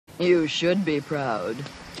You should be proud.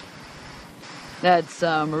 That's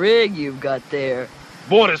some rig you've got there.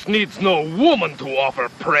 Boris needs no woman to offer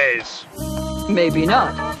praise. Maybe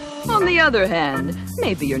not. On the other hand,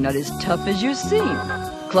 maybe you're not as tough as you seem.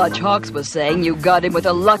 Clutch Hawks was saying you got him with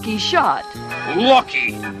a lucky shot.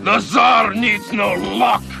 Lucky? The Tsar needs no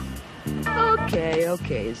luck.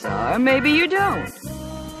 Okay, Tsar. Maybe you don't.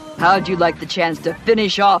 How'd you like the chance to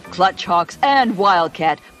finish off Clutch Hawks and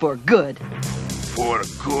Wildcat for good? For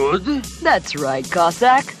good? That's right,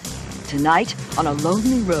 Cossack. Tonight, on a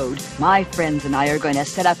lonely road, my friends and I are going to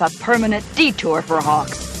set up a permanent detour for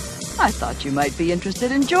Hawks. I thought you might be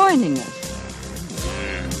interested in joining us.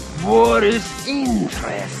 What is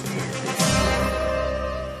interest?